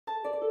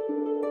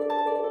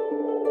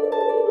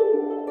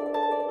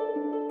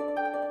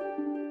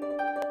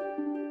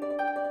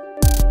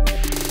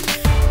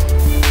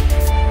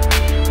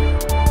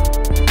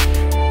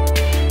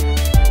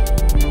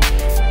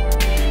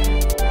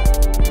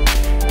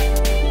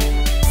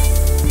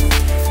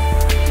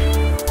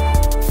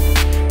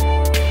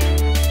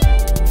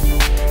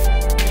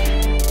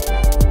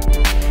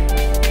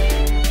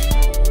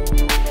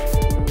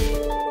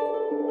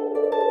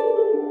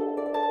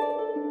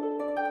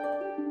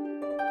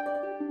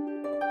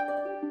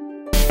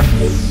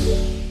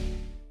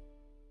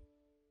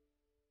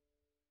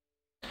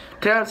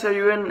Today on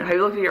CWN, have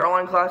you looked at your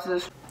online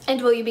classes?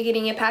 And will you be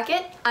getting a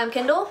packet? I'm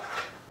Kendall.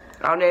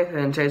 I'm Nathan,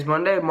 and today's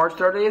Monday, March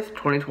 30th,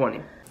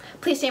 2020.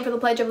 Please stand for the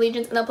Pledge of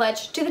Allegiance and the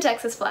pledge to the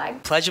Texas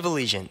flag. Pledge of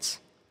Allegiance.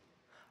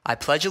 I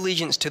pledge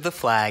allegiance to the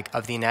flag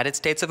of the United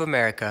States of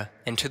America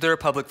and to the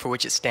republic for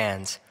which it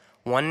stands,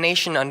 one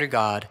nation under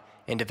God,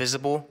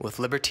 indivisible, with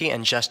liberty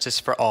and justice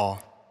for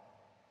all.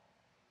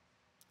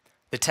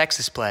 The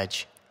Texas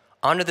Pledge.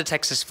 Under the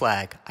Texas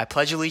flag, I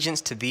pledge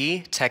allegiance to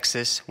thee,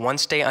 Texas, one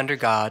state under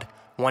God,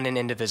 one and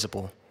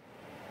indivisible.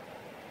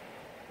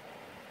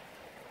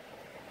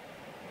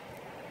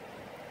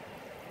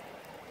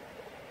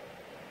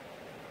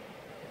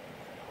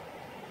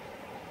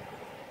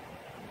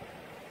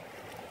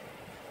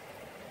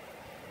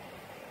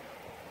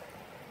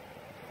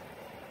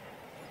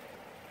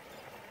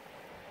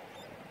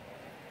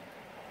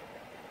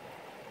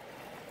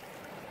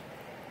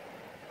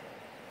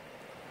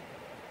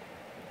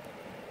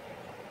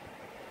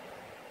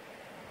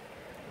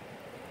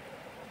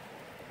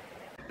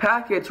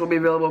 Packets will be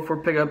available for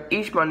pickup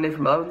each Monday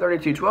from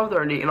 11:30 to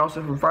 12:30 and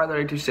also from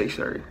 5:30 to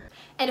 6:30.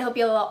 And I hope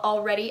you're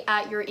all ready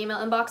at your email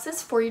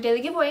inboxes for your daily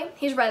giveaway.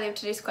 Here's Riley with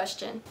today's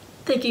question.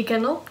 Thank you,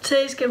 Kendall.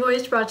 Today's giveaway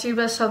is brought to you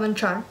by Southern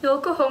Charm, your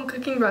local home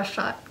cooking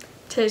restaurant.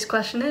 Today's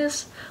question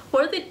is,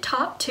 what are the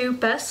top 2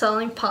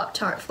 best-selling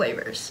Pop-Tart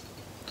flavors?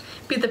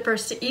 Be the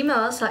first to email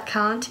us at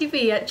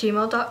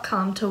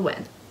CalallenTV@gmail.com to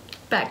win.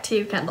 Back to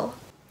you, Kendall.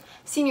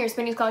 Seniors'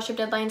 mini scholarship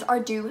deadlines are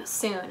due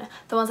soon.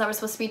 The ones that were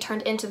supposed to be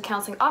turned into the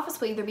counseling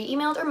office will either be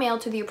emailed or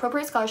mailed to the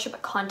appropriate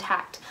scholarship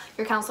contact.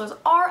 Your counselors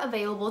are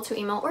available to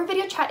email or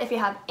video chat if you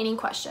have any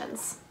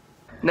questions.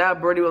 Now,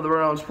 Brady with the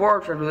Run on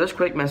Sports after this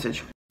quick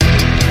message.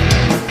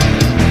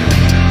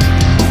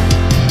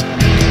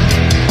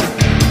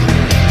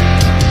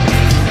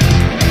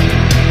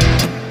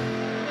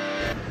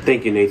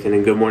 Thank you, Nathan,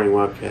 and good morning,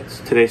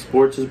 Wildcats. Today's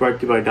sports is brought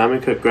to you by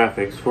Diamond Cut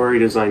Graphics for your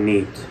design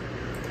needs.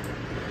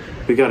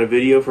 We got a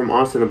video from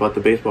Austin about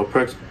the baseball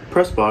press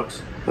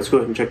box. Let's go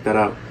ahead and check that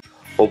out.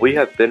 While we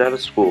have been out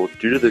of school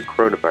due to the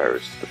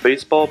coronavirus, the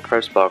baseball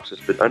press box has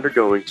been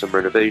undergoing some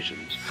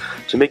renovations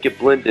to make it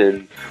blend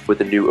in with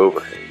the new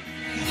overhang.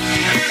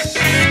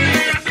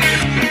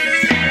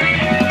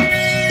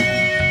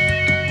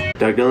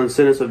 Doc Dylan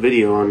sent us a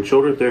video on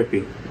shoulder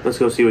therapy. Let's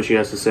go see what she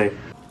has to say.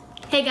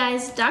 Hey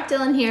guys, Doc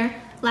Dylan here.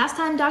 Last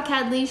time Doc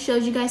Hadley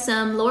showed you guys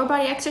some lower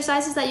body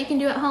exercises that you can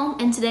do at home,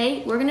 and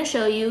today we're going to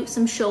show you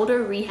some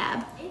shoulder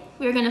rehab.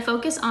 We're going to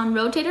focus on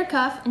rotator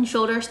cuff and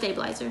shoulder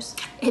stabilizers.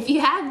 If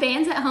you have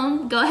bands at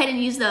home, go ahead and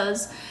use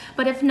those.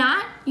 But if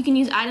not, you can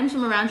use items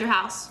from around your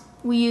house.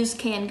 We use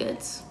canned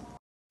goods.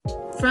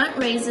 Front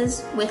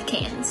raises with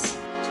cans.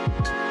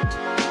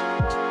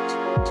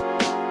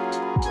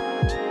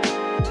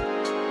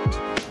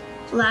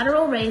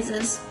 Lateral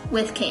raises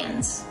with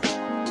cans.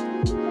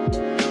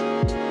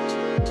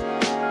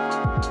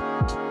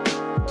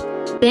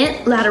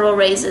 Bent lateral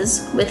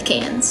raises with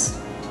cans.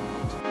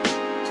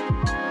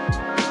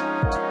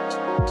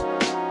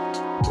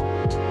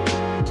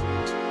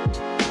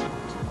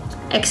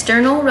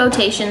 External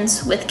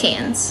rotations with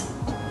cans.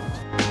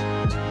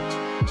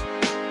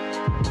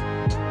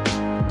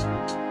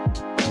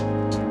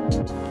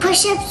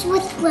 Push-ups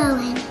with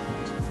rowing.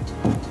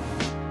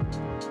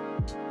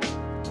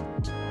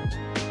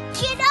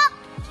 Get up!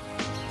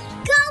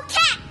 Go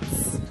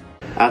Cats!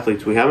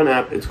 Athletes, we have an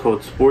app. It's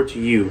called Sports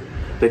U.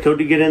 The code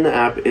to get in the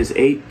app is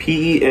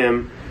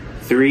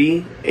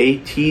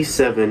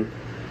 8PEM3AT7.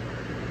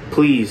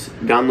 Please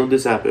download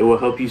this app. It will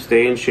help you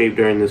stay in shape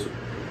during this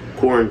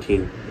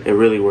quarantine. It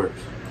really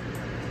works.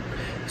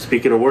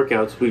 Speaking of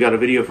workouts, we got a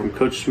video from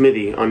Coach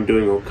Smithy on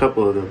doing a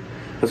couple of them.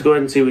 Let's go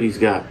ahead and see what he's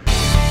got.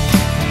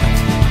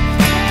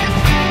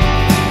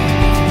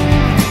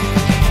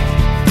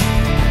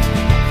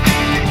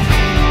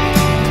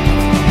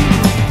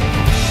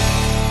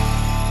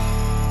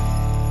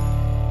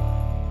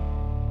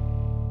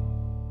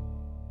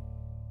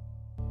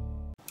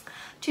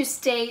 To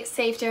stay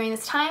safe during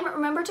this time,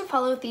 remember to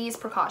follow these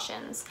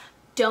precautions.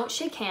 Don't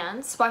shake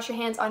hands, wash your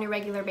hands on a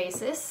regular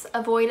basis,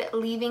 avoid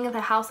leaving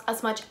the house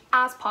as much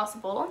as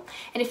possible,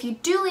 and if you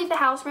do leave the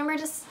house, remember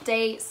to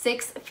stay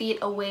 6 feet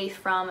away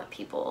from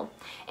people,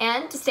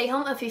 and to stay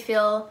home if you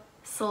feel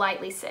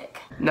slightly sick.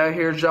 Now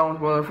here's John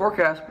with weather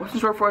forecast. What's in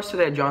store for us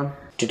today, John?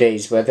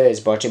 Today's weather is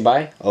brought to you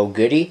by Oh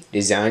Goody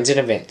Designs and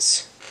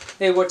Events.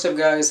 Hey, what's up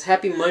guys?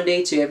 Happy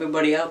Monday to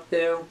everybody out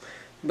there.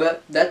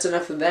 But that's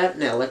enough of that.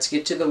 Now let's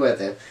get to the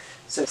weather.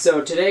 So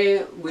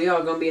today we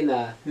are going to be in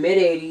the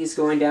mid-80s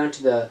going down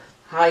to the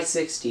high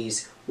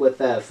 60s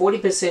with a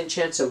 40%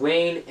 chance of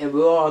rain, and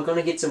we are going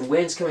to get some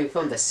winds coming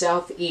from the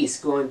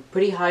southeast going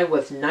pretty high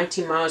with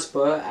 19 miles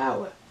per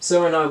hour.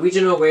 So in our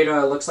regional radar,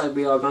 it looks like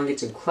we are going to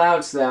get some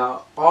clouds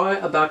that are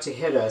about to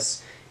hit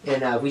us,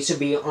 and we should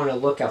be on a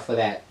lookout for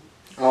that.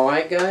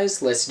 Alright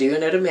guys, let's do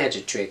another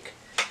magic trick.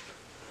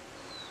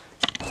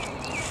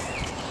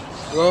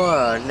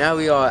 Well, now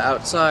we are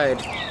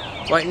outside.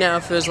 Right now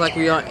it feels like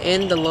we are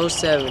in the low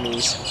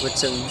 70s with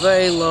some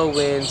very low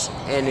winds,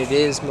 and it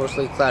is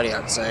mostly cloudy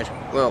outside.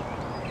 Well,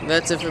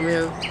 that's it from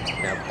here.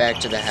 Now back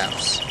to the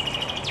house.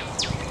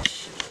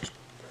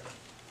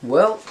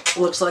 Well,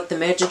 looks like the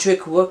magic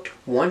trick worked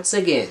once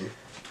again.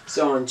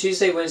 So on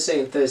Tuesday,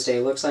 Wednesday, and Thursday,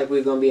 it looks like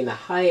we're going to be in the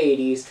high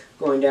 80s,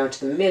 going down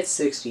to the mid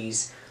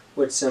 60s,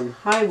 with some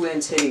high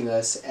winds hitting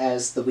us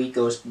as the week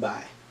goes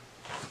by.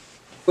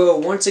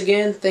 Well, once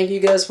again, thank you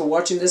guys for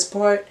watching this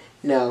part.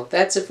 Now,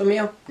 that's it from me.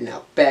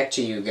 Now, back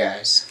to you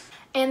guys.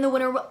 And the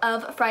winner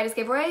of Friday's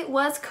giveaway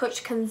was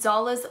Coach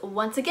Gonzalez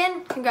once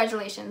again.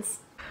 Congratulations.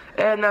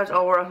 And that's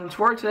all we're asking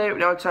for today.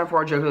 Now it's time for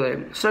our joke of the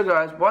day. So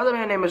guys, why the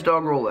man name is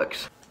Dog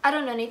Rolex? I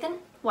don't know, Nathan.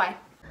 Why?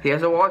 He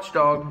has a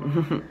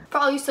watchdog. For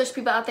all you social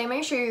people out there,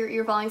 make sure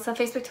you're following us on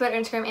Facebook, Twitter,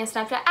 Instagram, and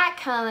Snapchat at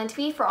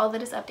CalallenTV for all the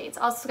latest updates.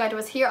 Also subscribe to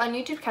us here on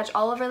YouTube to catch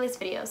all of our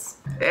latest videos.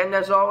 And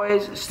as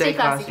always, stay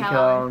classy,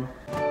 Calallen.